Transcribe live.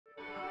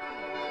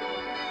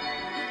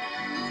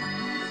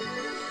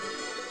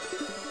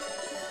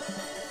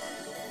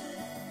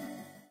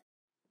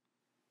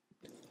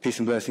Peace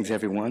and blessings,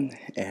 everyone,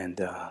 and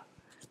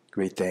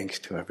great thanks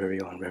to our very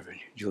own Reverend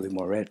Julie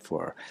Moret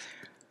for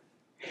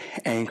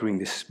anchoring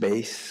this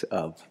space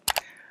of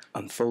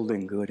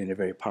unfolding good in a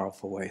very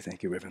powerful way.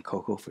 Thank you, Reverend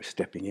Coco, for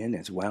stepping in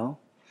as well.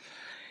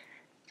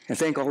 And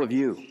thank all of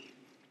you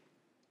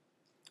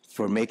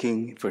for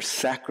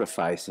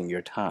sacrificing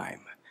your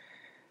time.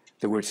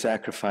 The word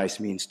sacrifice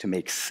means to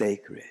make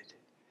sacred.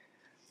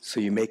 So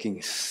you're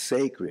making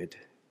sacred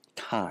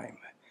time.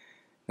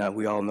 Now,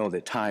 we all know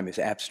that time is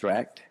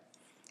abstract.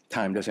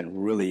 Time doesn't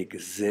really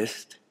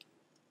exist.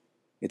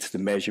 It's the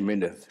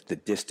measurement of the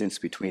distance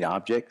between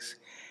objects,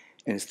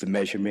 and it's the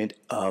measurement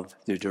of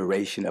the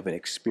duration of an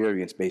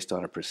experience based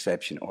on a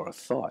perception or a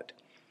thought.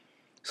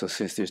 So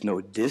since there's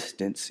no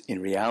distance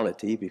in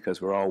reality, because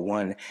we're all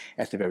one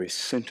at the very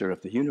center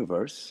of the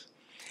universe,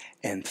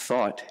 and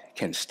thought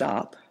can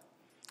stop,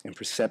 and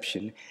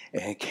perception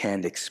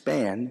can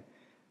expand,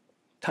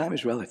 time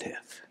is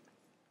relative.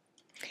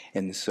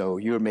 And so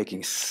you're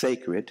making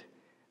sacred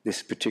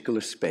this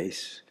particular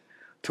space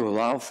to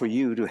allow for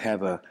you to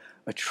have a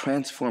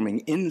transforming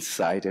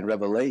insight and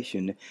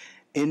revelation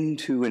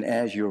into and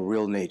as your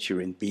real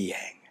nature and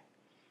being.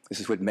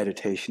 This is what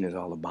meditation is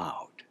all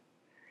about.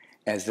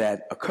 As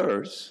that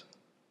occurs,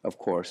 of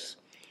course,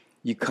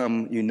 you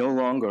no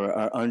longer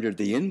are under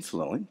the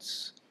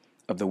influence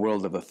of the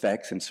world of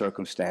effects and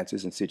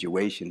circumstances and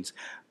situations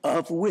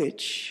of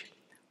which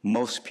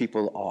most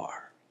people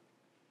are.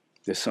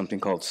 There's something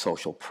called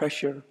social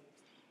pressure.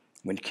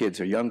 When kids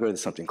are younger,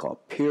 there's something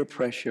called peer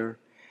pressure.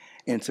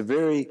 And it's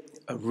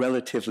a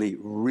relatively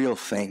real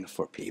thing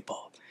for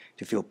people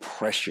to feel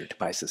pressured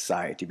by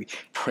society, to be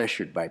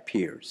pressured by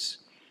peers.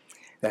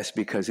 That's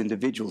because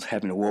individuals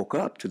haven't woke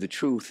up to the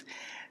truth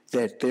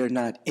that they're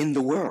not in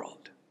the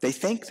world. They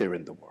think they're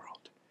in the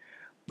world,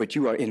 but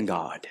you are in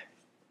God.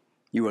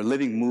 You are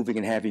living, moving,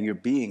 and having your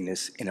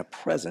beingness in a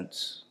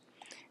presence.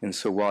 And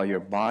so while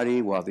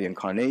the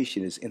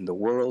incarnation is in the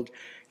world,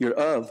 you're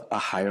of a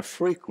higher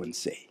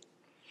frequency.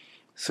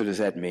 So does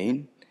that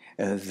mean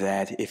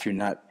that if you're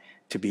not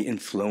to be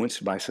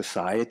influenced by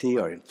society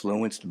or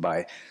influenced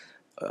by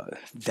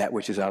that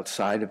which is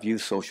outside of you,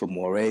 social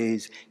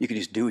mores, you can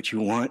just do what you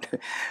want?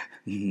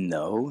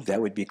 No, that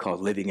would be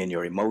called living in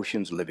your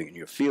emotions, living in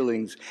your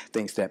feelings,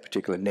 things of that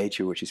particular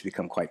nature, which has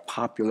become quite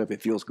popular. If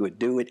it feels good,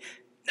 do it.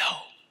 No,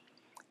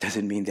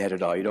 doesn't mean that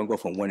at all. You don't go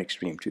from one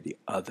extreme to the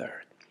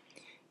other.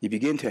 You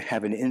begin to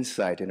have an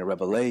insight and a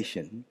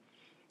revelation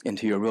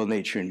into your real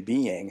nature and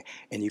being,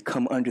 and you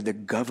come under the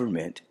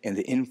government and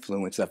the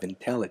influence of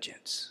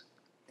intelligence,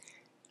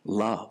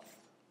 love,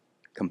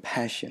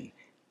 compassion,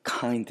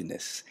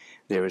 kindness.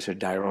 There is a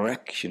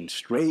direction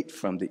straight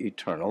from the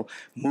eternal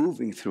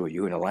moving through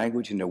you in a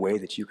language in a way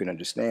that you can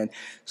understand,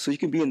 so you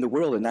can be in the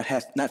world and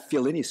not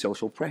feel any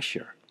social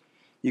pressure.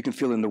 You can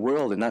feel in the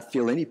world and not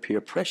feel any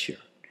peer pressure.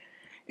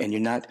 And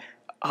you're not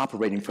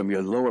operating from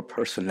your lower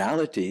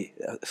personality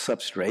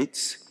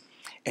substrates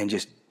and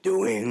just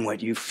doing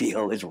what you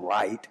feel is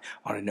right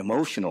on an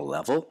emotional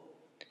level.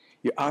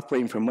 You're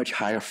operating from much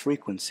higher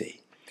frequency.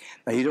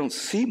 Now, you don't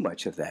see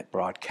much of that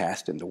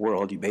broadcast in the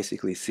world. You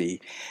basically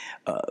see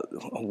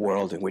a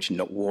world in which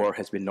war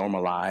has been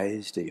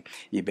normalized.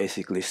 You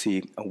basically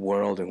see a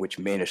world in which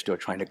men are still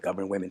trying to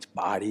govern women's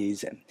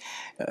bodies, and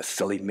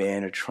silly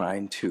men are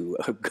trying to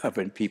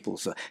govern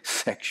people's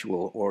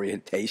sexual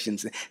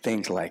orientations and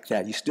things like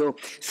that. You still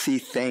see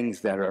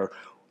things that are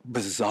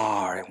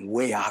bizarre and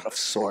way out of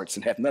sorts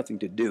and have nothing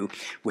to do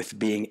with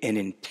being in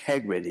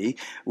integrity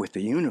with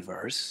the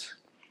universe.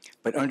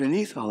 But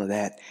underneath all of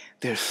that,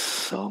 there's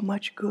so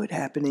much good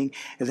happening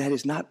that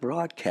is not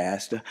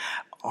broadcast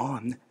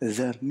on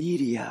the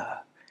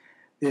media.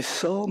 There's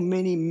so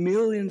many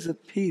millions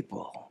of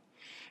people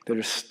that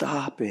are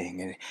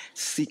stopping and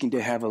seeking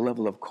to have a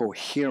level of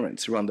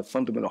coherence around the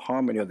fundamental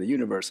harmony of the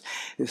universe.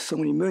 There's so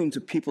many millions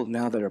of people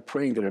now that are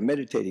praying, that are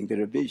meditating, that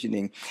are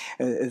visioning,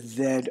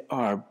 that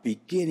are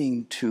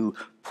beginning to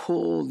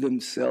pull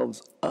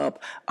themselves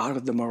up out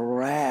of the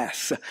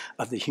morass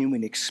of the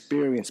human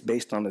experience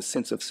based on a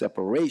sense of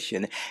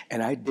separation.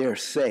 And I dare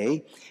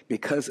say,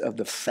 because of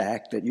the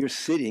fact that you're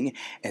sitting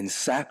and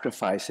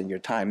sacrificing your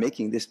time,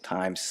 making this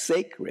time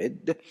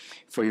sacred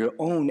for your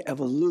own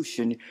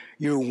evolution,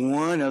 you're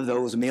one of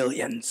those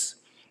millions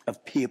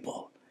of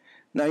people.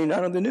 Now, you're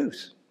not on the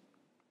news.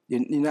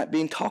 You're not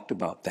being talked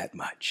about that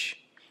much.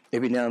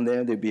 Every now and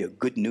then there'd be a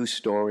good news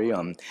story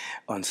on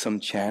some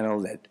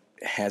channel that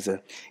has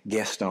a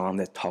guest on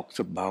that talks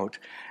about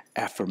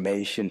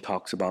affirmation,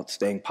 talks about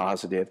staying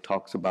positive,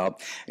 talks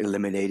about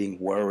eliminating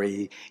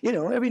worry. You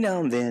know, every now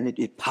and then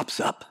it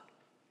pops up.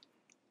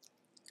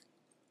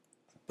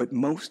 But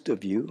most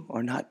of you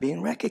are not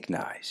being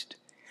recognized.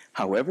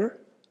 However,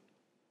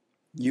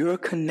 your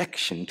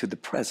connection to the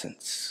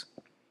presence,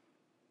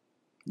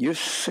 your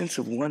sense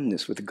of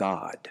oneness with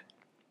God,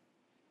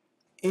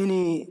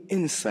 any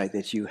insight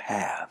that you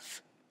have,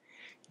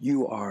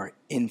 you are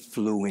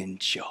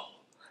influential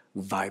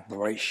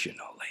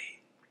vibrationally.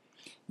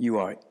 You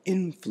are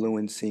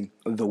influencing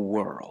the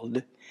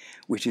world,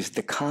 which is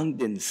the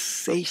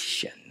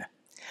condensation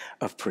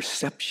of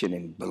perception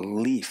and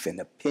belief and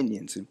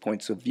opinions and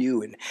points of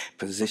view and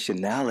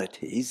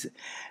positionalities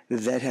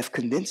that have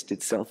condensed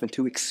itself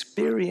into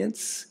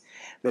experience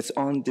that's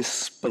on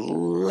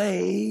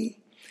display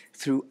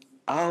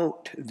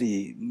throughout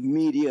the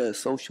media,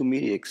 social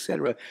media,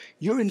 etc.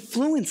 You're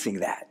influencing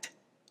that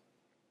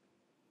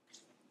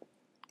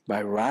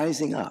by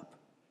rising up.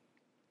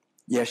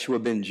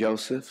 Yeshua ben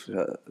Joseph,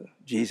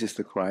 Jesus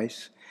the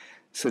Christ,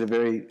 said a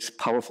very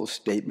powerful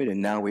statement,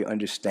 and now we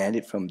understand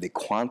it from the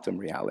quantum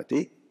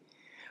reality,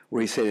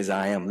 where he said, as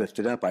I am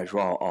lifted up, I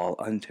draw all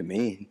unto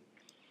me.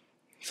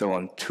 So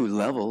on two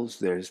levels,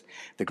 there's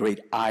the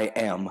great I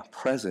am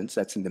presence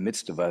that's in the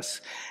midst of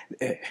us.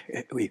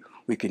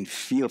 We can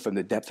feel from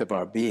the depth of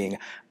our being,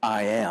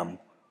 I am.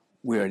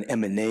 We're an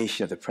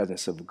emanation of the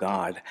presence of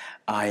God.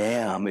 I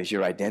am is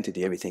your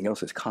identity. Everything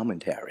else is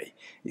commentary,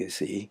 you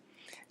see.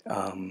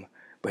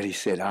 But he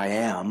said, I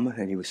am,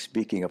 and he was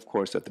speaking, of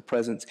course, of the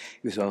presence.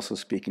 He was also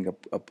speaking,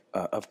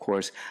 of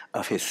course,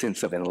 of his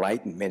sense of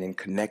enlightenment and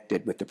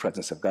connected with the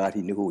presence of God.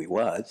 He knew who he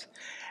was.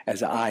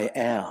 As I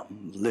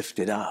am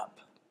lifted up,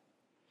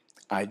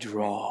 I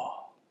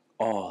draw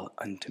all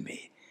unto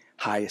me.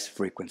 Highest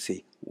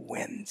frequency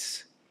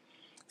wins.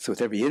 So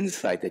with every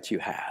insight that you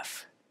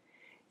have,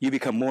 you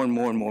become more and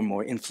more and more and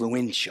more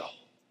influential,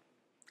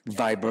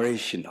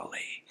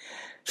 vibrationally,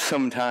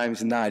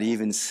 sometimes not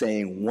even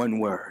saying one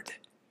word.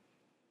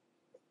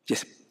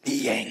 Just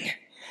being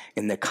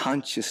in the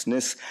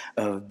consciousness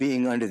of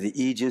being under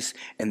the aegis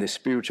and the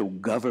spiritual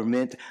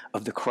government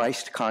of the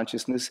Christ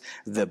consciousness,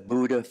 the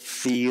Buddha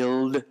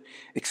field,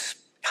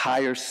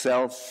 higher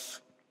self,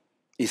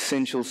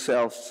 essential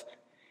self.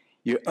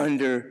 You're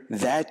under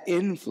that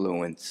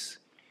influence,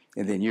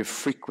 and then your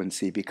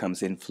frequency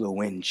becomes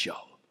influential.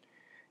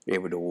 You're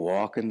able to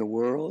walk in the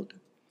world,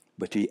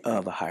 but be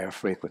of a higher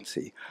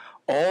frequency.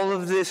 All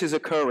of this is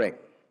occurring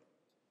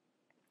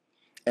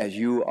as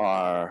you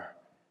are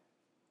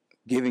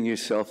giving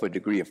yourself a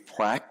degree of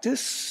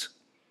practice,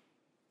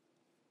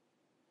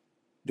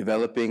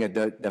 developing a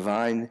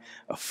divine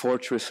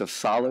fortress of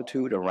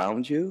solitude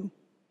around you,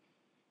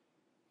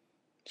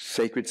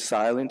 sacred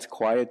silence,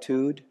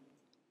 quietude,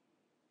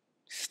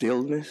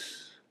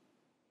 stillness,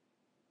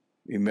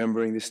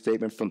 remembering the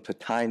statement from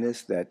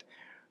Plotinus that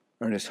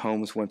Ernest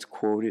Holmes once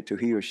quoted, to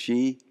he or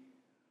she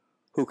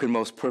who can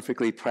most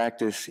perfectly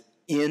practice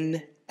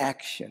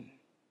inaction,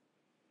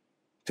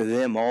 to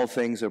them all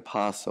things are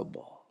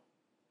possible.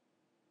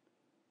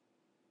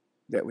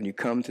 That when you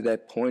come to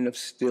that point of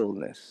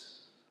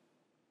stillness,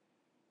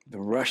 the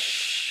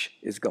rush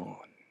is gone.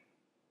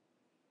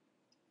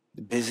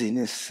 The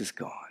busyness is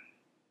gone.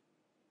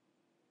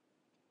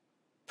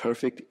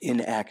 Perfect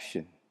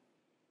inaction.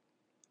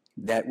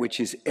 That which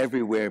is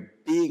everywhere,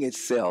 being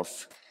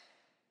itself,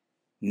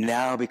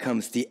 now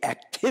becomes the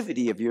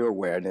activity of your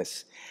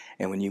awareness.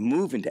 And when you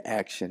move into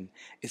action,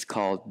 it's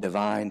called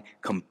divine,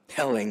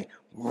 compelling,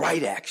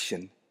 right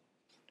action,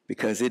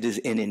 because it is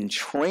in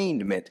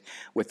entrainment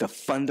with the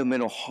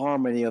fundamental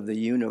harmony of the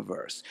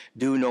universe.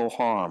 Do no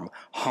harm,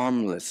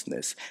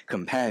 harmlessness,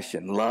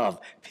 compassion, love,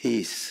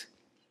 peace.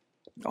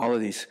 All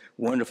of these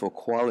wonderful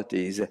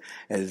qualities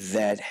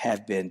that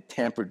have been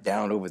tampered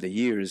down over the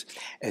years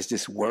as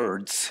just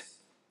words.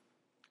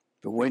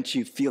 But once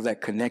you feel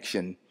that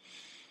connection,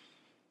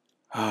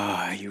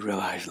 you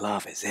realize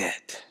love is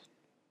it.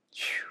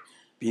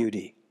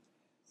 Beauty,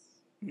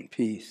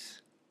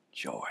 peace,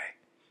 joy,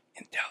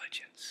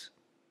 intelligence.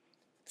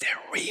 They're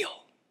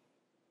real.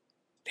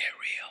 They're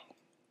real.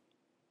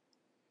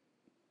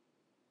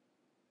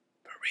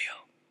 For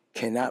real.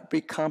 Cannot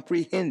be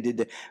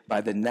comprehended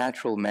by the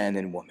natural man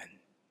and woman.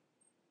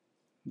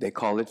 They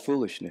call it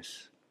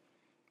foolishness.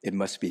 It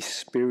must be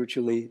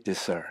spiritually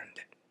discerned.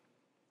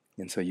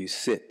 And so you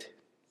sit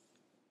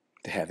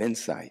to have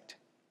insight,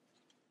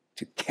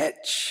 to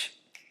catch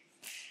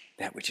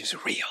that which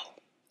is real.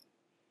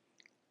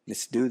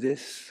 Let's do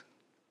this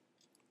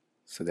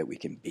so that we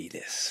can be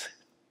this.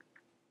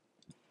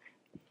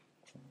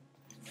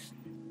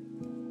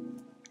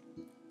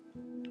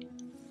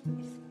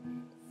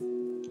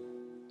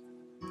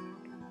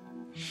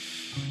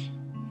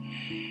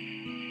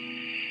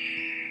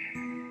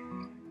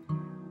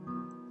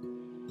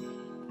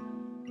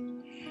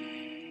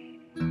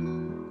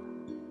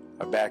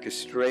 Our back is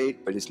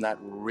straight, but it's not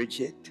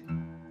rigid.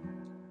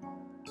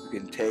 You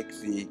can take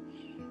the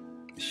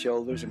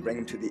shoulders and bring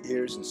them to the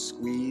ears and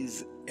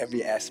squeeze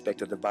every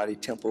aspect of the body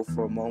temple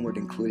for a moment,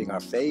 including our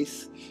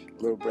face.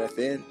 A little breath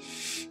in.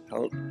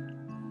 Hold.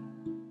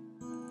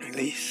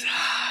 Release.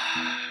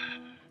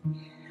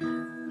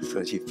 So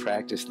that you've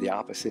practiced the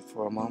opposite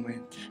for a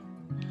moment.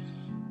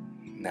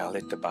 Now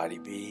let the body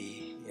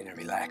be in a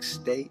relaxed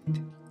state.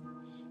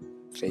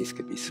 Face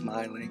could be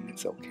smiling.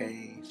 It's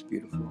okay. It's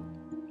beautiful.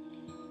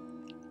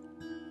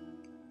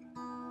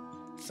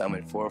 Thumb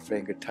and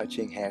forefinger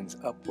touching, hands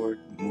upward,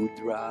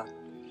 mudra.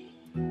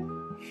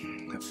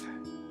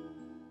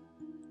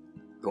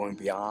 Going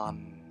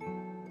beyond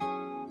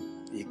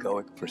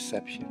egoic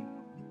perception.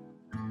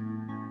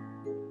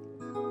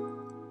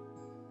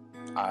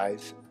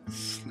 Eyes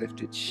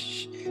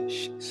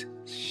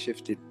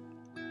Shifted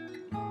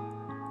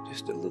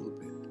just a little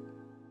bit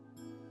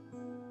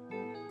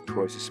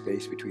towards the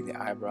space between the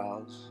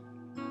eyebrows,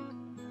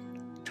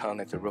 tongue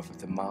at the roof of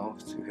the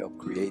mouth to help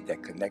create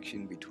that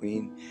connection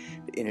between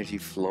the energy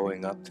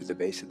flowing up to the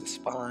base of the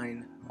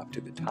spine, up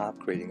to the top,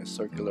 creating a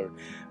circular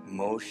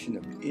motion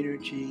of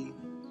energy.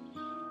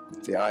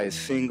 If the eye is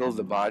single,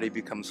 the body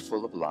becomes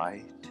full of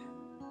light.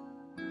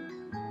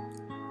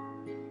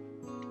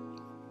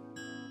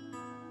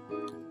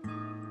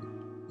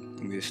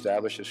 And we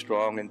establish a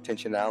strong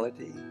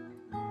intentionality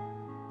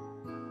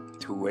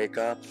to wake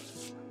up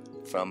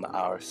from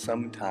our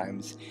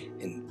sometimes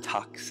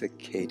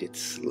intoxicated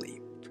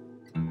sleep.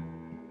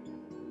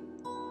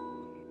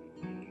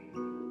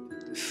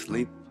 The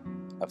sleep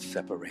of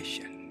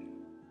separation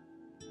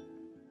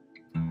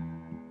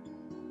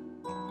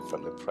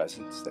from the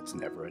presence that's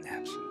never in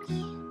absence.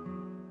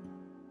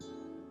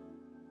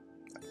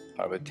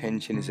 Our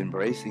attention is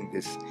embracing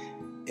this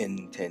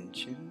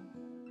intention,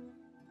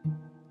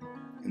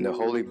 and the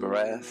holy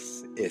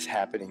breath is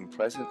happening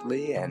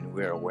presently, and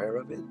we're aware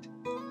of it.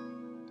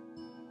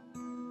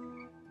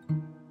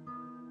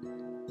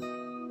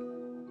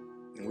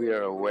 And we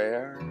are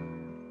aware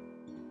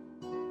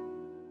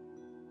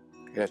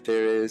that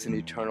there is an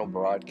eternal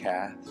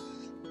broadcast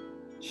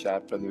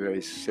shot from the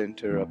very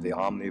center of the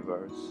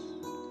omniverse,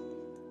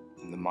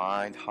 from the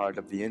mind, heart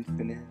of the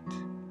infinite.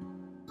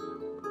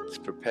 It's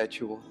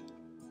perpetual.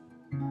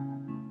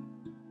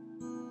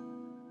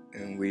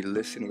 And we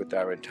listen with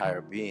our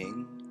entire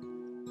being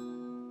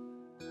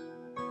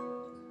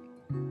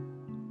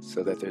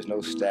so that there's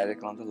no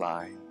static on the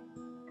line.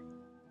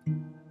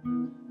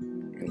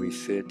 And we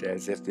sit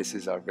as if this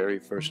is our very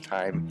first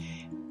time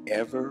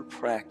ever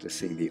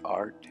practicing the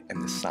art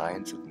and the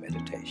science of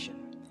meditation.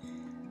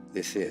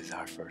 This is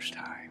our first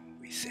time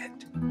we sit.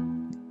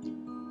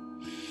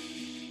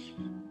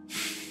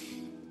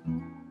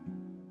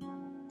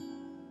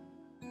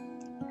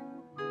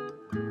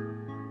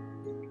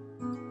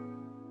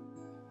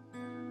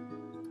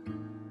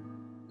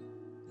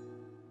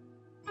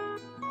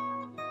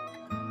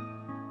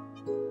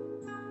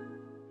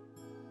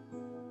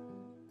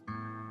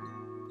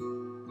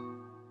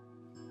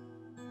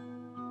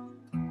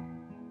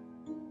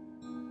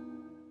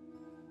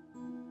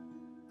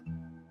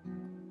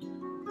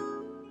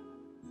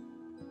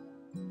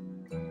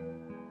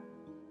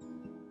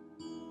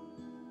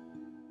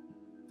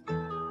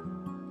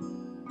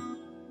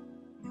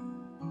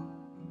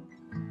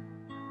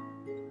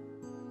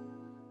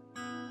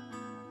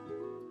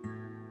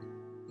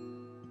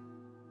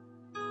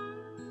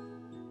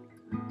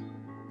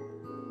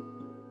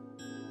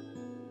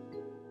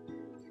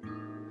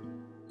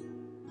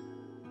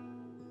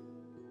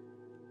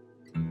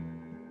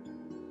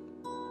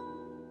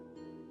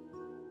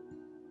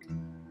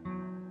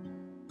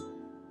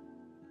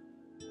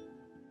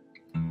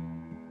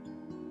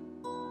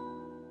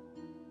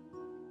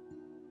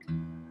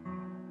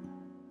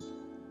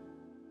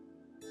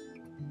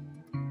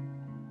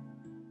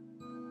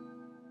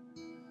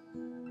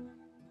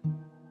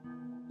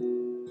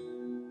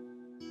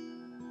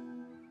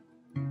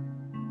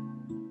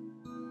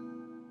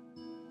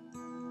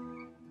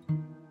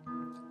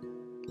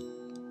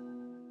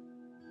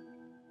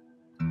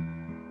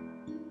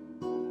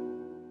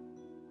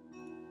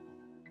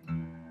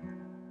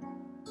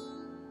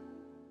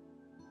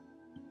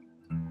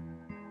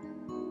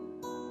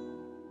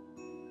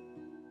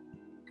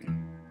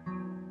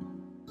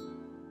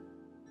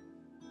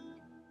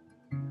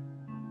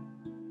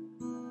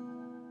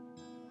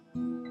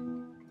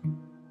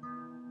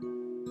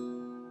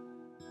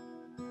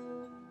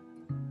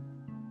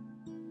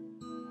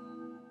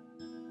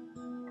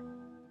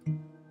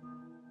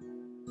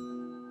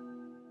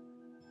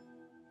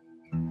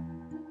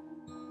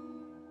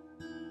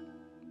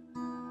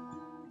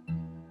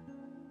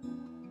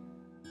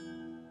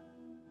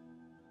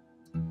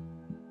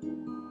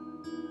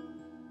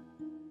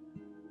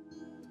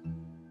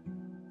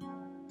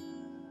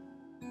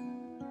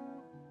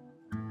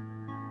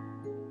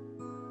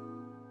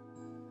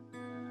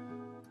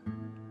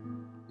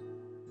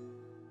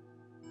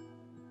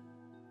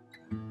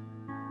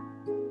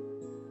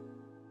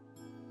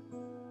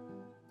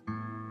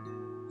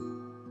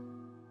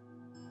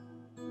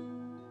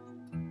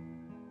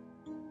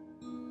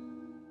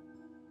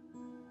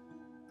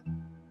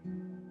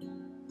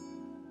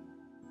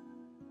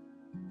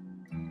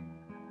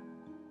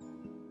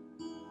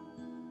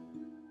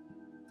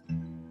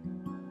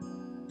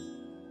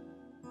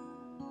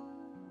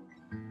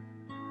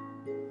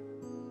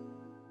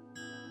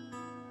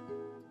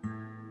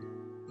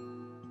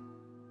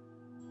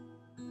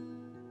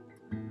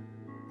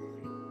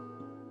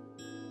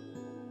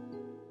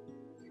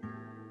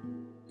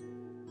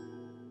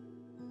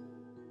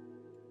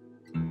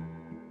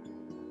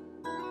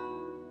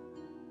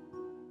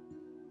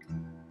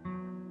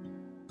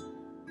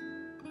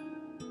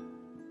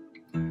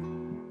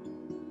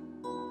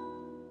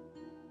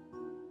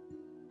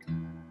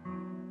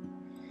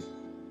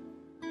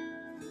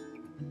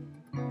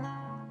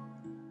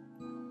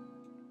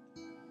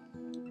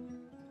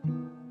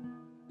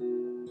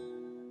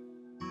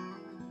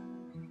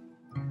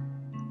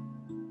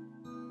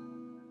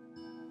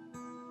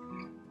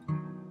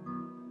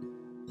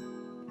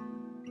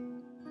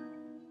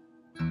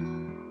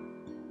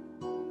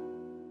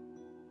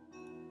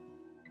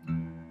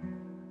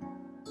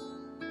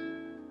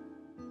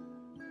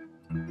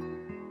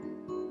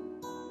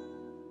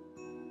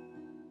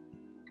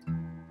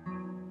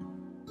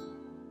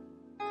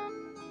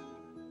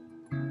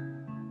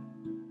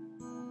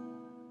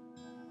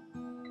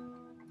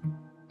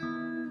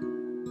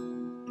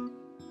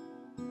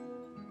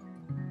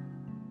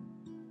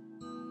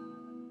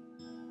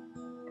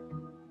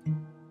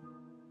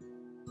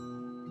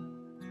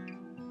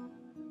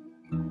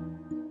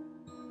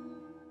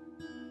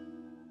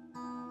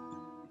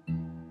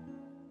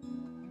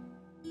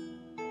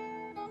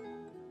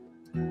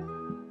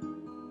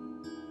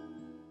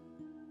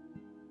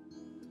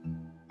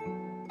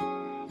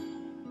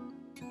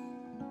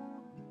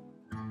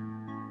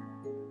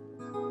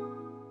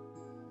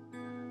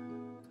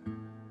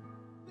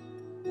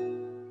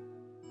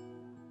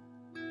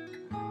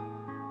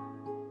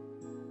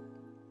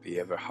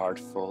 ever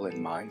heartful and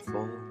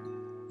mindful,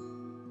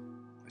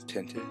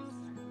 attentive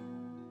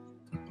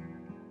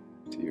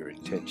to your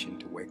intention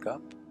to wake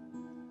up,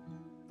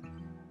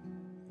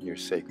 your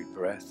sacred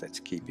breath that's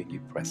keeping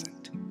you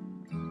present.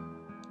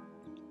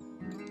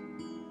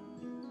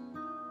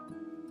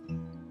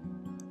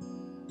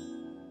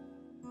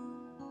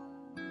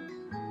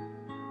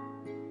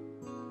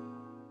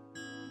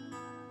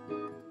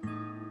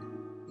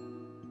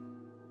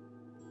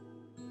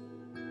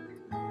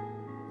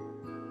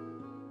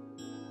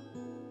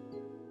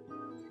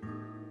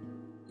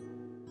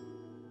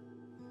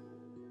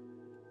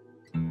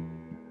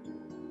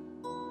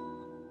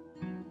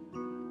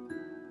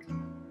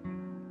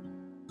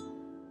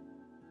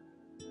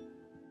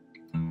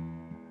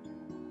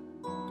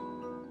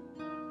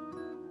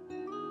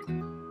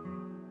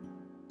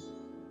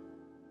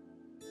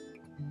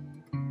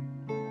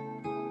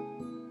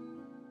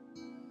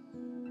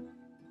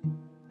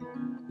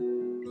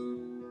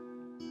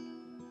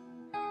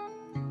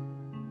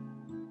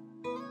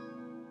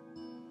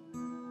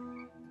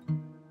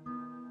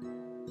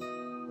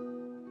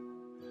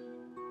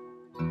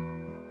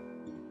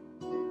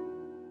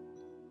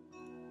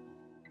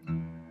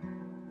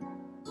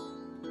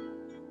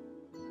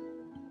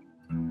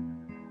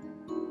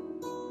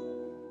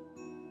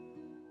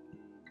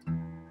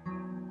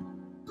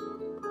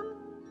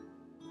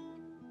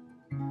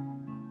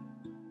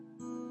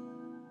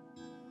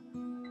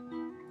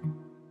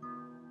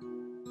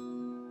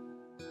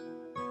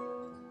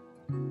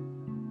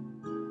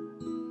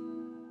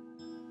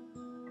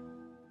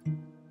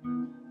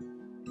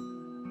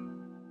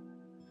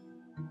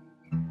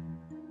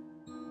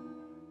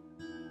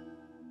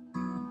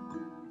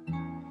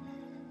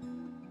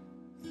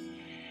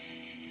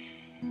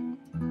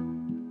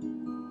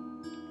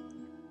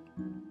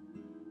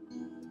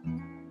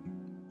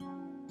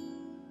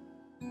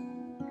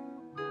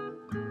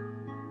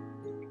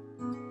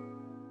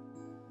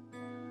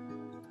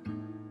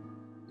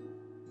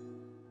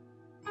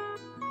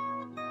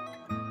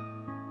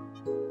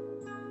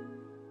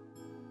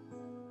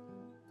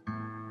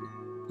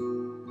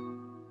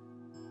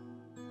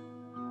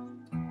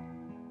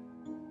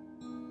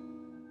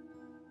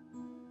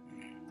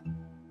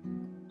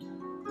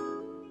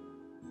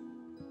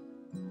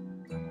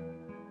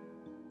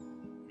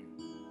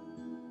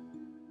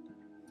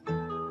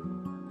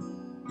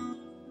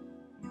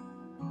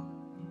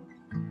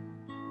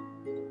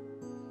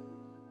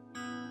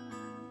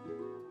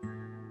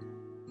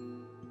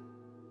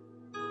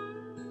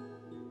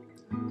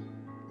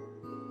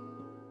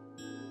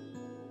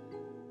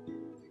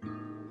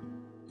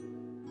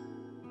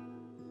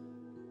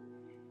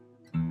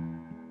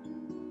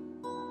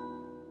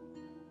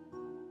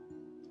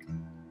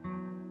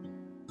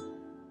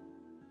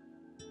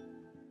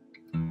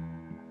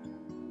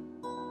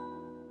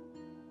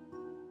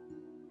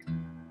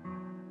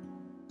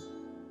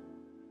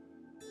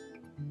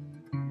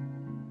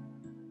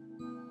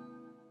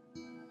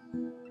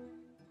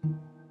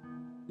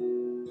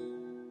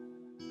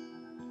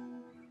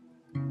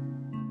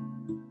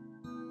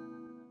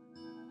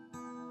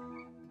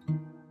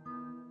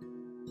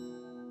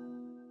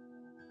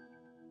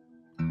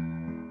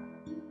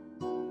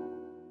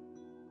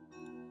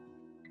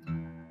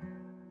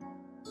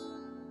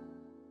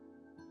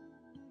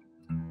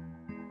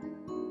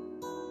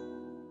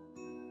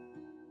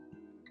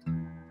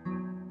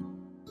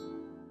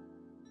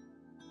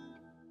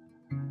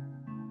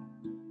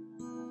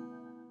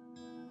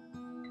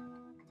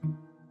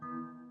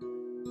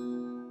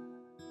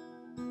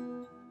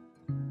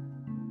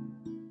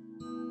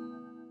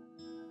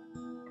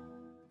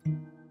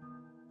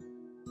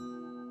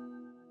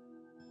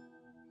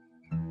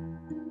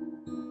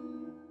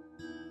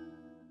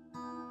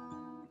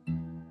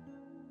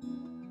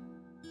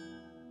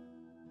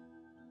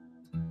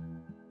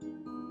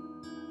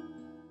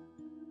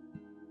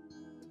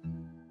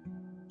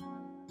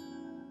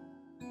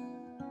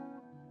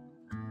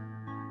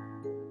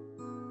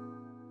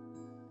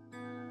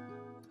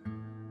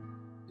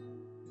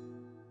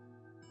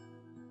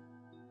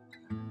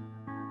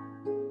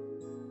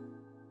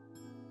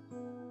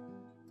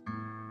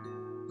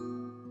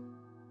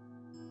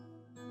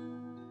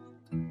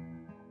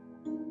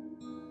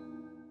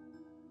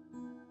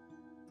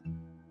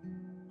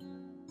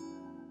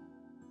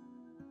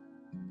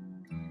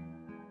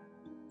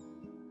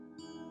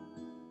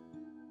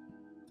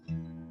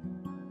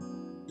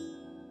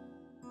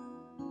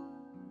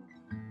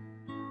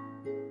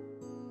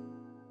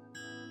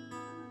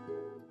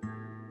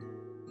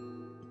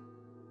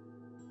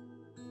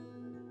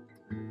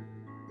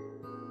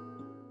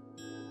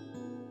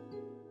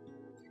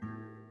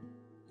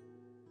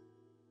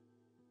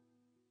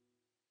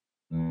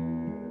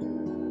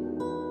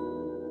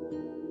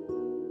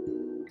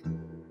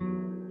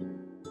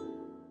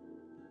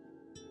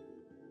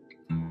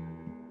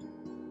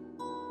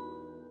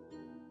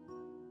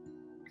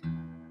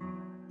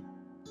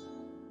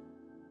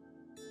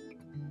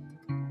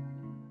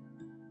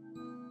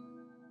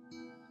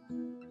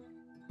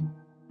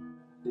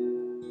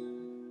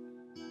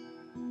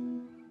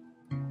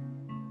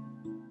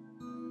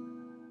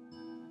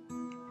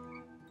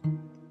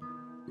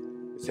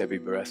 With every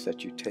breath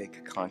that you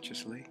take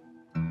consciously,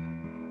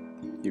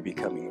 you're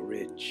becoming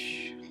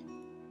rich.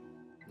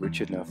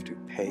 Rich enough to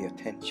pay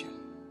attention,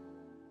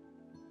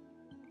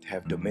 to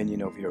have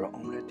dominion over your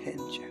own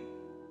attention.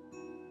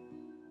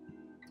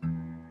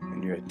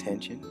 And your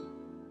attention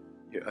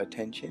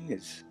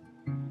is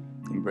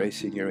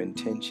embracing your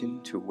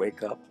intention to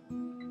wake up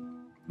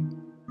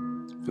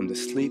from the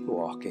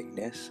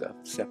sleepwalkingness of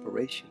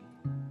separation.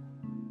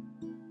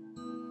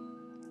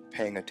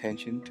 Paying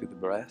attention to the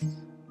breath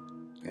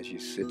as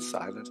you sit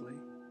silently.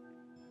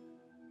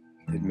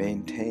 It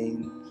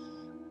maintains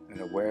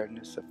an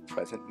awareness of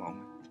present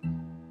moment.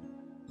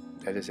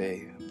 That is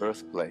a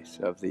birthplace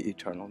of the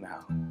eternal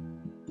now.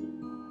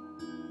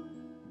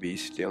 Be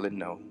still and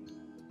know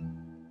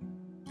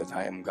that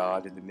I am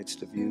God in the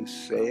midst of you,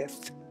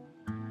 saith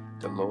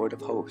the Lord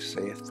of hosts,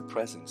 saith the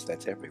presence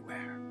that's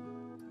everywhere.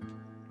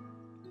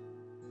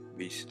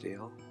 Be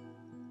still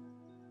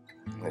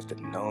and let the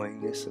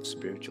knowingness of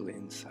spiritual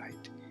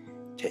insight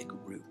take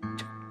root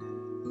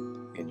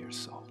in your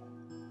soul.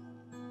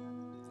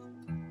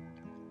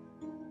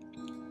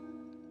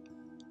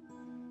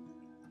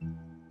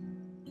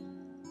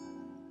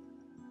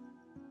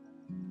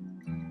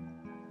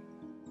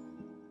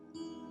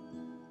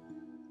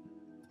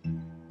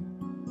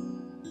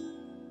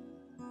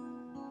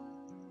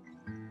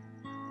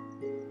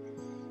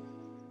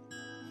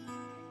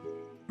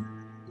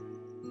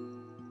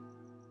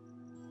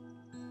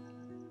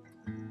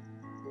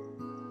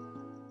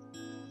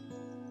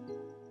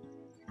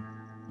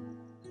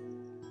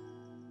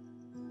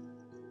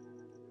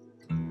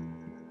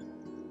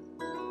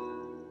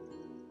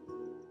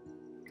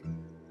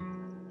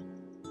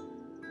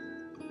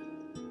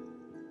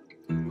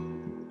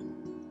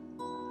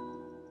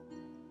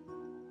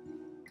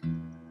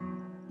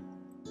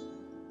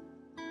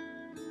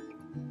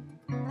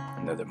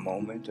 Another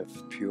moment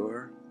of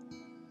pure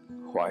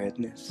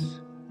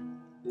quietness,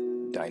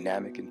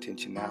 dynamic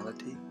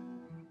intentionality,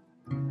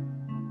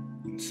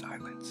 and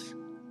silence.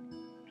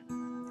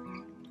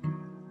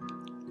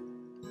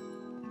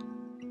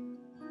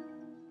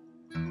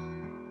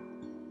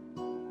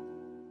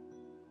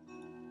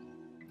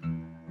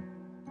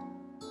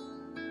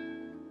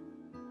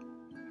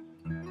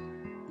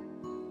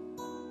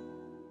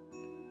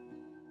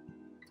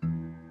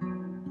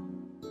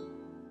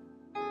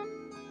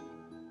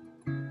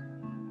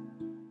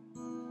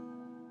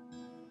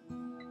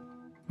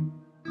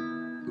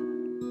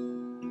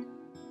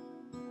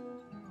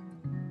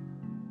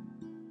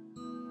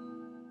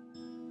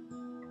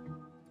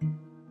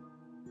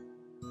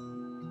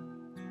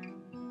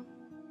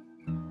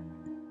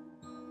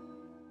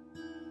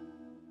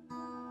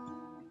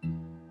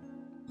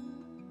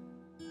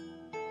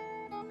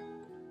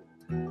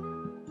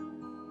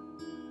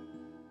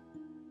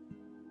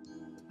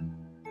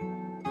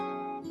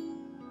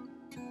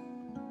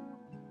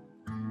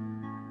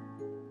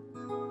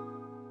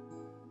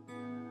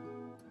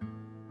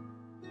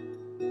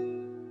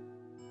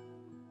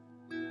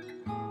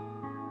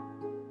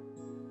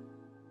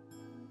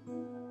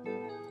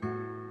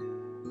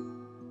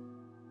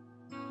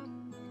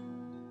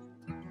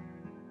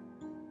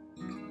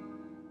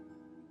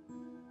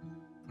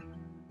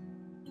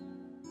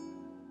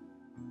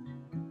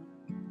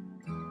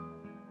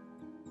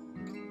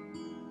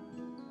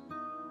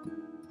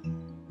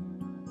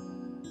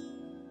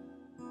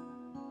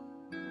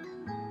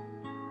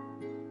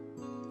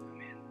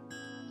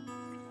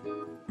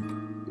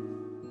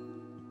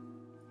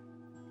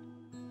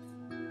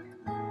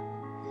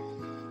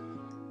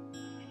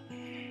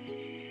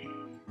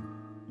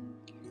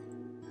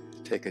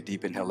 Take a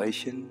deep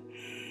inhalation.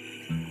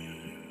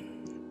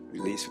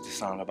 Release with the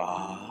sound of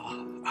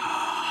ah.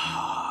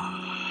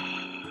 Ah.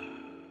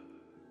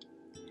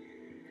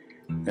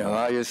 And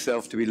allow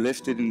yourself to be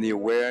lifted in the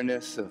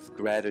awareness of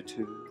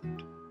gratitude.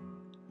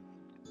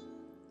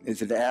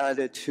 It's an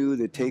attitude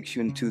that takes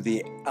you into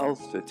the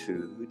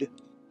altitude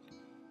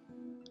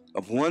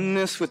of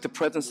oneness with the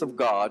presence of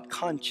God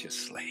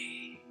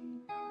consciously.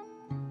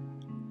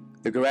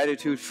 The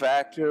gratitude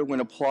factor, when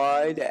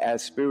applied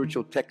as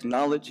spiritual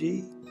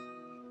technology,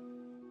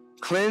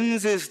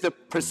 cleanses the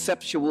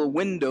perceptual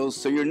windows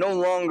so you're no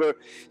longer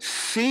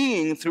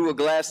seeing through a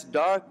glass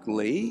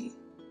darkly,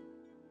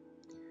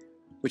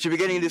 but you're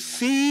beginning to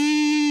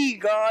see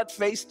God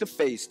face to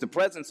face, the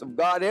presence of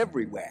God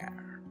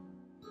everywhere.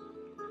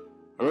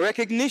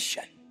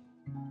 Recognition.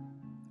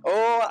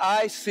 Oh,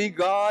 I see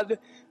God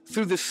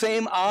through the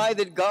same eye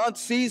that God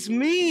sees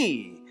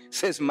me,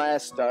 says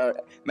Master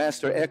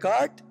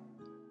Eckhart.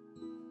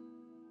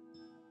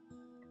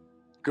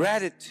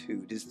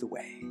 Gratitude is the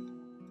way.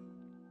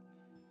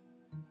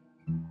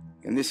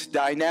 In this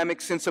dynamic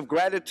sense of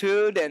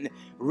gratitude and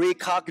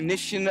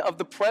recognition of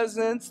the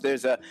presence,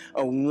 there's a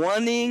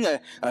wanting,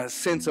 a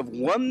sense of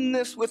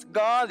oneness with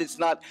God. It's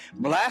not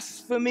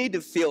blasphemy to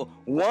feel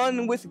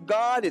one with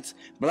God. It's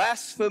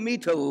blasphemy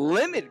to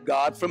limit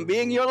God from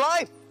being your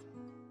life.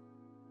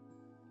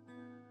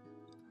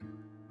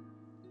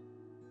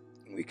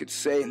 We could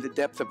say in the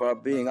depth of our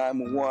being,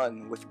 I'm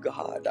one with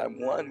God.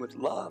 I'm one with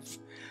love.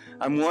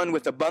 I'm one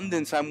with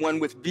abundance. I'm one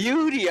with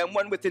beauty. I'm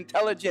one with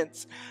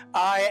intelligence.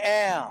 I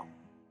am.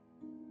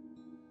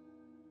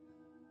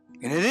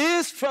 And it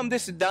is from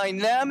this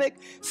dynamic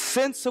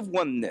sense of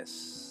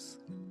oneness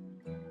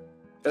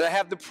that I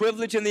have the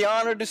privilege and the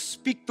honor to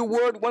speak the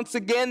word once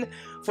again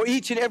for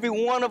each and every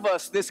one of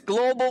us, this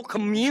global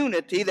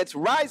community that's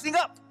rising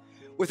up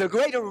with a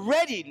greater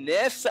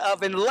readiness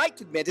of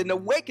enlightenment and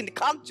awakened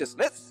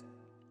consciousness.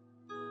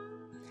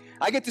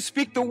 I get to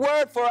speak the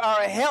word for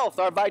our health,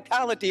 our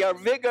vitality, our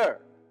vigor,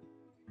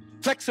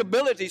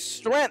 flexibility,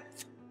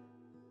 strength.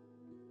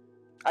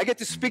 I get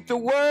to speak the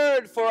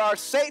word for our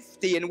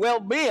safety and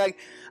well-being.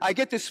 I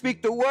get to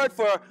speak the word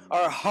for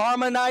our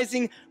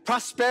harmonizing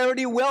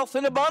prosperity, wealth,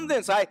 and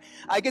abundance. I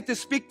get to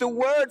speak the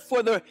word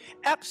for the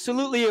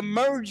absolutely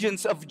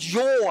emergence of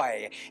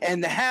joy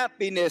and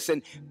happiness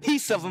and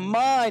peace of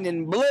mind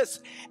and bliss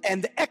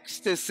and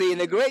ecstasy,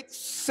 and a great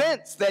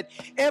sense that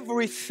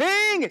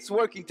everything is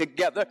working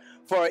together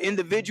for our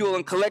individual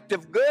and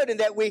collective good,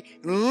 and that we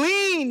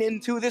lean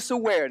into this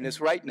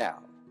awareness right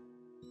now.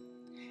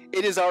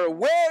 It is our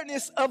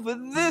awareness of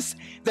this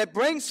that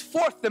brings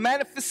forth the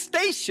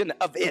manifestation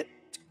of it.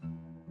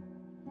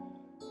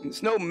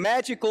 It's no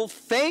magical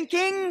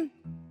thinking.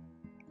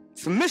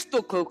 It's a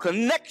mystical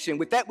connection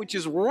with that which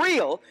is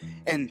real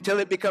until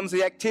it becomes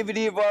the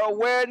activity of our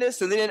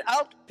awareness, and then it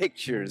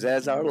outpictures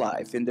as our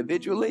life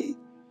individually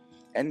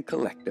and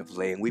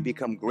collectively. And we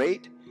become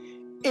great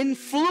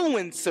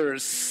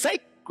influencers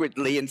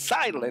sacredly and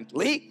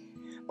silently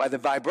by the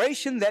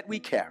vibration that we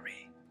carry.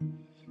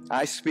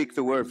 I speak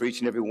the word for each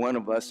and every one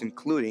of us,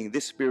 including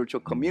this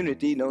spiritual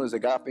community known as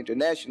Agape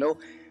International,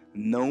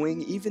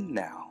 knowing even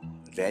now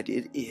that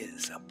it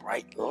is a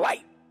bright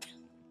light,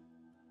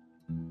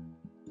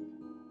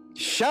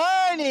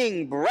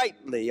 shining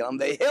brightly on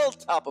the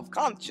hilltop of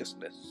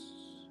consciousness,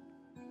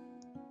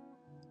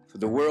 for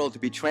the world to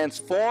be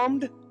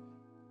transformed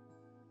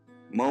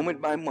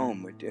moment by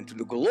moment into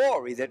the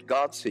glory that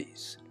God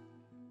sees.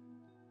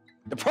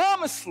 The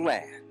promised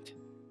land,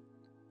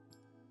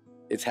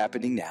 it's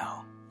happening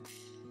now.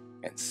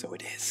 And so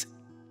it is.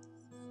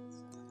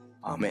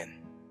 Amen.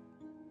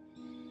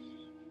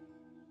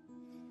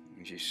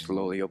 You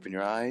slowly open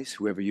your eyes.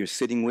 Whoever you're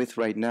sitting with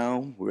right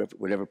now,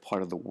 whatever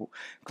part of the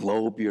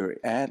globe you're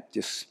at,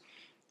 just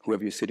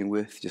whoever you're sitting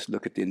with, just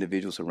look at the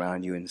individuals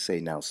around you and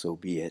say, now so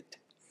be it.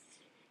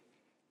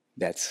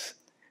 That's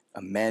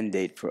a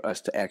mandate for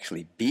us to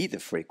actually be the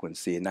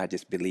frequency and not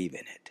just believe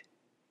in it.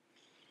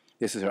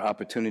 This is our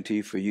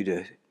opportunity for you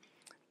to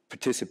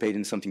participate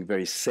in something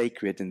very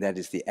sacred, and that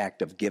is the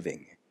act of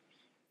giving.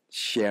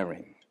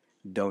 Sharing,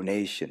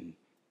 donation,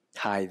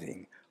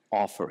 tithing,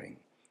 offering.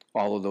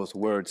 All of those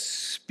words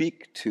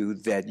speak to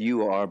that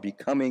you are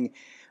becoming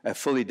a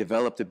fully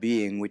developed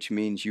being, which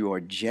means you are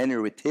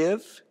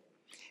generative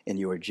and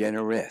you are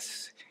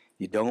generous.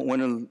 You don't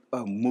want to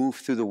move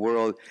through the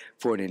world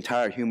for an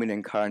entire human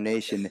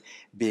incarnation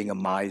being a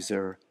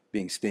miser,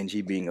 being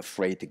stingy, being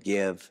afraid to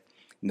give.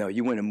 No,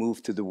 you want to move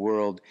through the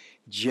world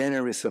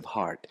generous of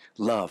heart,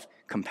 love,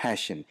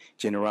 compassion,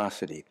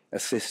 generosity,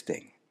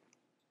 assisting,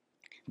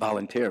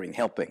 volunteering,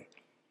 helping.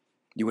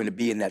 You want to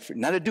be in that,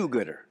 not a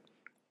do-gooder,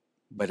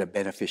 but a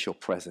beneficial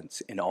presence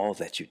in all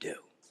that you do.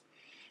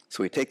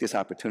 So we take this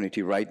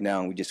opportunity right now,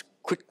 and we just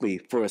quickly,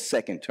 for a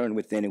second, turn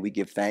within and we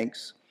give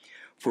thanks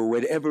for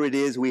whatever it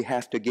is we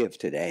have to give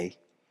today.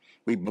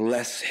 We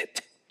bless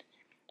it.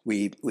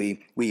 We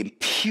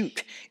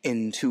impute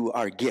into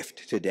our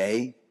gift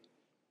today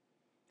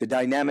the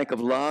dynamic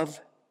of love,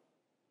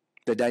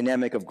 the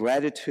dynamic of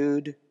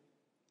gratitude,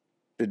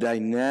 the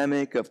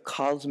dynamic of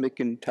cosmic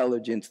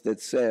intelligence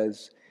that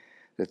says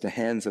that the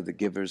hands of the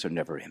givers are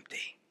never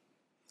empty.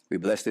 We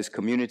bless this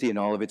community and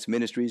all of its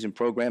ministries and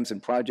programs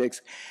and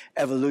projects,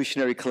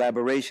 evolutionary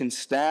collaboration,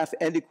 staff,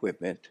 and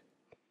equipment,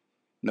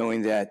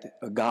 knowing that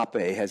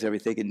Agape has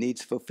everything it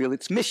needs to fulfill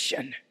its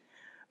mission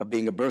of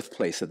being a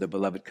birthplace of the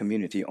beloved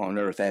community on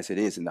earth as it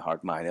is in the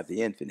heart mind of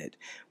the infinite.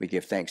 We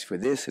give thanks for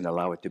this and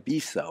allow it to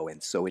be so,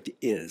 and so it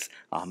is.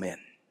 Amen.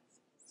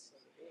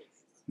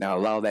 Now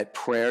allow that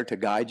prayer to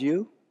guide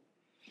you.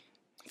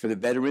 For the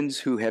veterans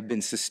who have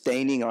been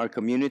sustaining our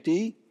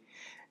community,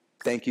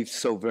 thank you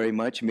so very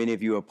much. Many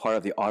of you are part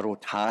of the Auto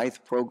Tithe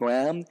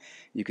program.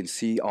 You can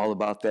see all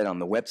about that on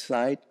the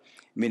website.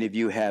 Many of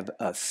you have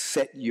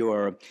set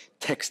your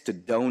text to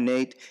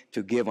donate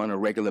to give on a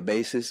regular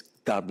basis.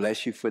 God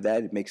bless you for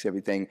that. It makes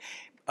everything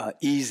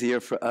easier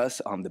for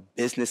us on the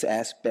business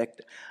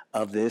aspect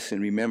of this.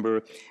 And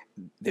remember,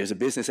 there's a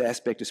business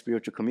aspect to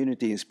spiritual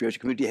community, and spiritual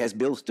community has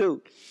bills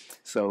too.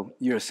 So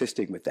you're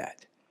assisting with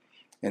that.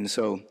 And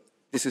so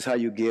this is how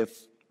you give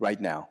right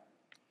now.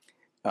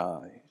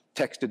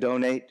 Text to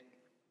donate.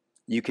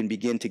 You can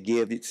begin to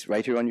give. It's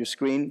right here on your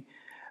screen.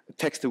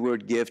 Text the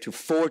word give to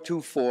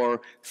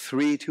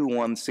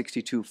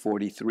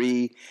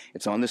 424-321-6243.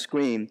 It's on the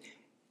screen.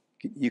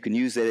 You can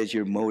use that as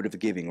your mode of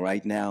giving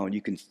right now, and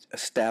you can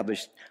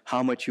establish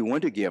how much you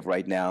want to give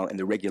right now and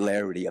the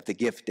regularity of the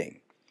gifting.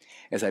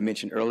 As I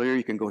mentioned earlier,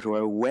 you can go to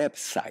our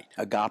website,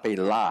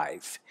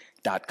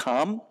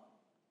 agapelive.com.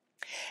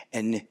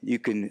 And you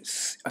can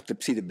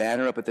see the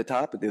banner up at the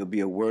top. There will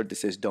be a word that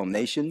says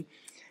donation.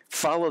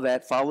 Follow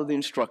that, follow the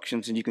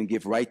instructions, and you can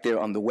give right there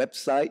on the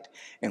website.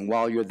 And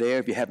while you're there,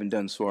 if you haven't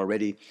done so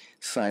already,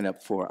 sign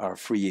up for our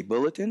free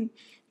e-bulletin.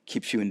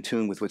 Keeps you in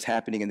tune with what's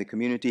happening in the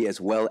community, as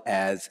well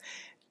as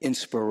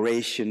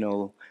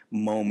inspirational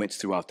moments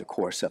throughout the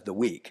course of the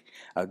week.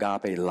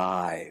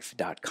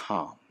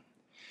 AgapeLive.com.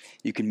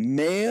 You can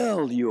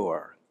mail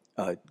your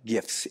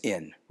gifts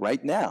in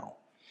right now.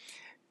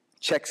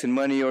 Checks and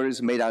money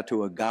orders made out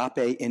to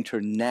Agape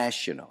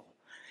International.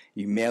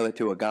 You mail it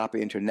to Agape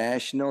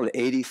International at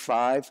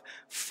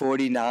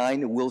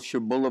 8549 Wilshire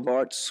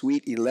Boulevard,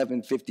 Suite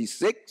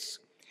 1156,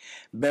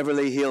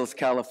 Beverly Hills,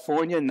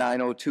 California,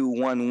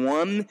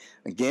 90211.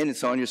 Again,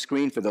 it's on your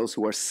screen for those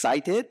who are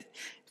sighted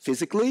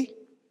physically.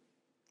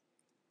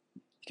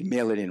 You can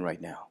mail it in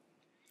right now.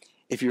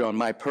 If you're on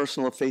my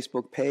personal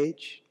Facebook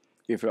page,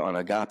 if you're on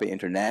Agape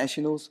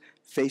International's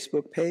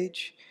Facebook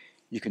page,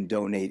 you can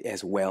donate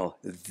as well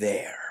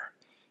there.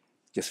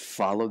 Just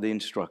follow the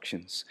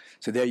instructions.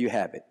 So there you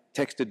have it.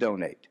 Text to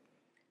donate,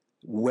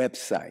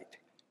 website,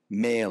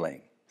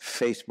 mailing,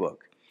 Facebook.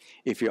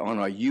 If you're on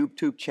our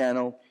YouTube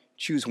channel,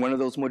 choose one of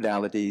those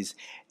modalities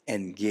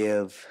and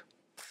give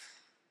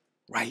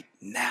right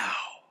now.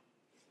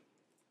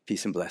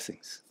 Peace and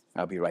blessings.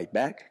 I'll be right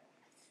back.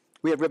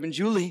 We have Reverend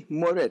Julie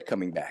Moret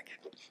coming back.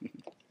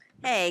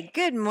 Hey,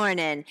 good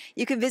morning.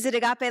 You can visit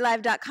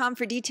agapelive.com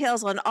for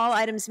details on all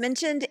items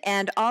mentioned,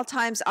 and all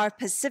times are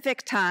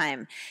Pacific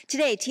time.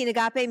 Today, Teen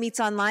Agape meets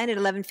online at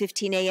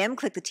 11:15 a.m.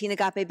 Click the Teen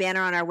Agape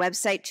banner on our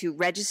website to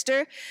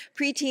register.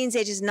 Preteens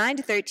ages 9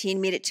 to 13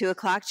 meet at 2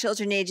 o'clock.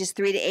 Children ages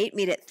 3 to 8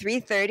 meet at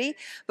 3:30.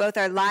 Both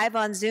are live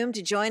on Zoom.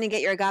 To join and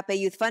get your Agape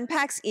Youth Fun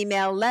Packs,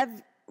 email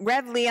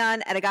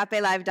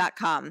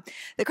revleon@agapelive.com.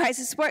 The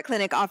Crisis Support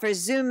Clinic offers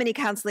Zoom mini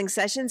counseling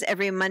sessions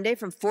every Monday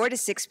from 4 to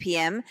 6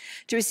 p.m.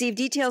 To receive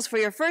details for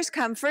your first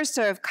come, first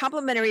serve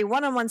complimentary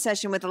one-on-one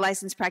session with a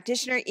licensed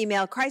practitioner,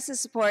 email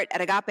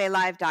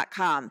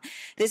crisissupport@agapelive.com.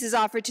 This is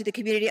offered to the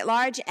community at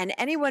large, and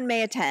anyone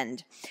may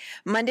attend.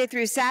 Monday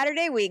through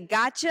Saturday, we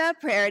gotcha.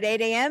 Prayer at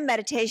 8 a.m.,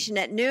 meditation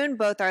at noon.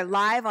 Both are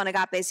live on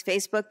Agape's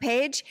Facebook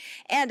page.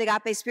 And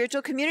Agape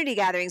Spiritual Community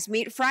Gatherings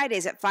meet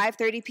Fridays at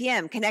 5:30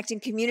 p.m.,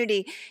 connecting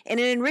community in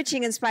an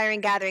enriching,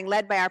 inspiring gathering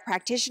led by our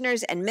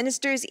practitioners and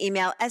ministers.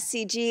 Email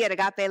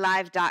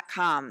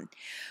scg@agapelive.com.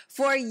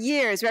 For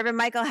years, Reverend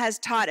Michael has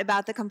taught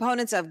about the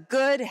components of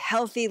good,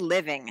 healthy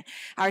living.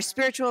 Our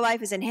spiritual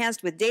life is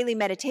enhanced with daily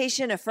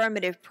meditation,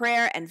 affirmative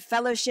prayer, and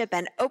fellowship,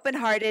 and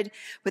open-hearted,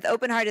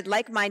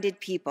 like-minded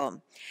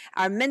people.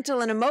 Our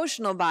mental and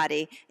emotional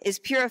body is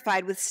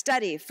purified with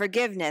study,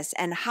 forgiveness,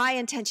 and high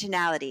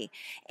intentionality.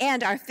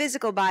 And our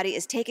physical body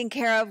is taken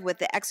care of with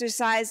the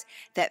exercise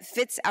that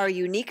fits our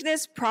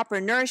uniqueness,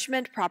 proper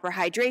nourishment, proper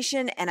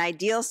hydration, and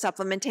ideal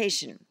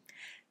supplementation.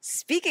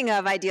 Speaking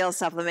of ideal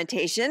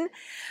supplementation,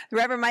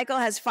 Reverend Michael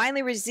has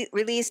finally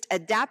released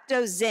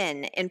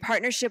Adapto-Zen in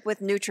partnership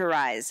with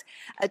Nutri-Rise.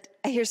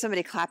 I hear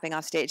somebody clapping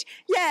off stage.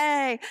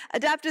 Yay!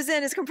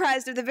 Adapto-Zen is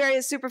comprised of the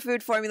various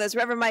superfood formulas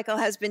Reverend Michael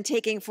has been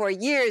taking for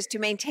years to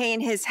maintain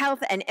his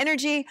health and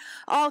energy,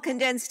 all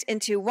condensed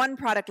into one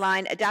product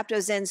line,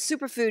 Adapto-Zen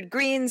Superfood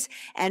Greens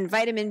and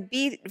vitamin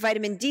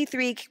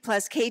D3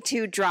 plus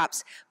K2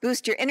 drops.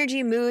 Boost your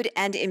energy, mood,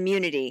 and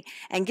immunity,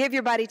 and give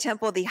your body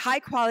temple the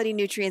high-quality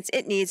nutrients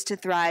it needs to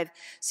thrive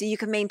so you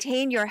can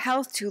maintain your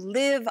health to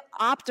live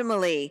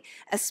optimally,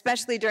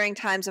 especially during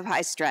times of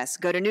high stress.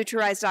 Go to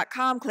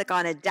Nutri-Rise.com, click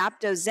on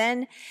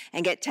Adapto-Zen,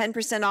 and get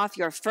 10% off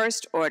your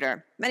first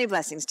order. Many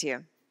blessings to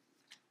you.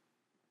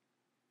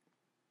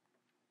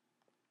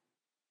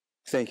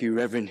 Thank you,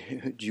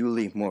 Reverend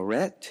Julie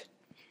Moret.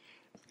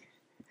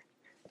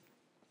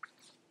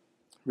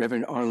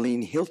 Reverend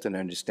Arlene Hilton, I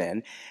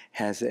understand,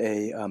 has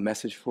a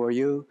message for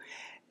you.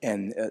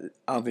 And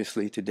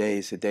obviously today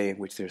is the day in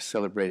which they're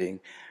celebrating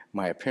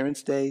my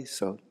appearance day.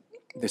 So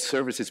the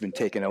service has been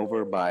taken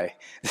over by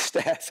the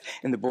staff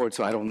and the board,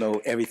 so I don't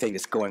know everything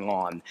that's going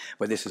on.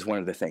 But this is one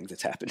of the things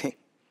that's happening.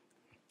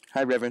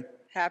 Hi, Reverend.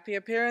 Happy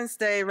Appearance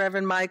Day,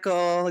 Reverend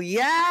Michael.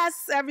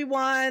 Yes,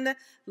 everyone,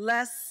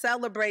 let's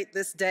celebrate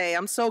this day.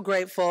 I'm so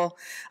grateful.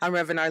 I'm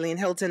Reverend Arlene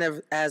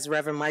Hilton, as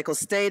Reverend Michael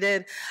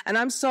stated, and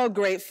I'm so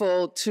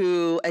grateful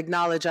to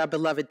acknowledge our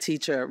beloved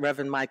teacher,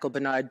 Reverend Michael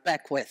Bernard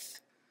Beckwith.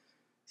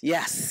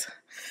 Yes.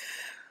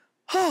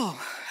 Oh,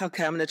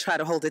 okay, I'm going to try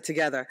to hold it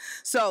together.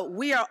 So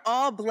we are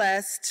all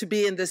blessed to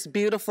be in this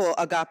beautiful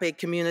Agape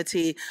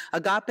community,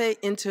 Agape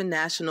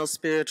International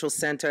Spiritual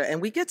Center,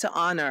 and we get to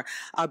honor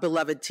our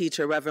beloved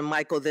teacher, Reverend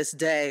Michael, this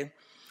day.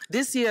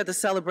 This year, the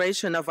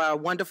celebration of our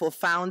wonderful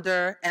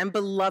founder and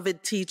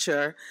beloved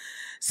teacher,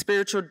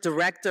 spiritual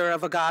director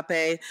of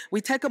Agape,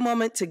 we take a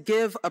moment to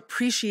give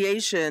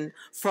appreciation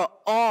for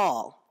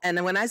all.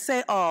 And when I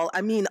say all,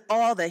 I mean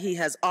all that he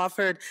has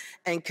offered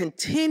and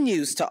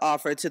continues to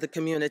offer to the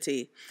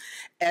community.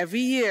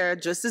 Every year,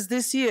 just as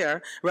this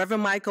year,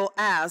 Reverend Michael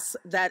asks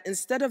that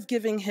instead of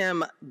giving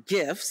him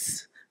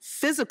gifts,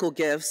 physical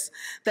gifts,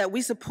 that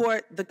we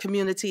support the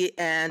community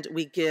and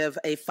we give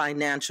a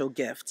financial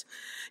gift.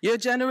 Your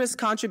generous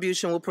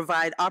contribution will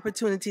provide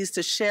opportunities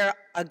to share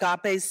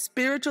Agape's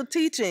spiritual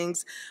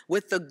teachings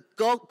with the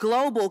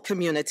global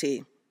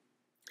community,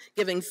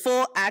 giving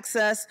full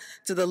access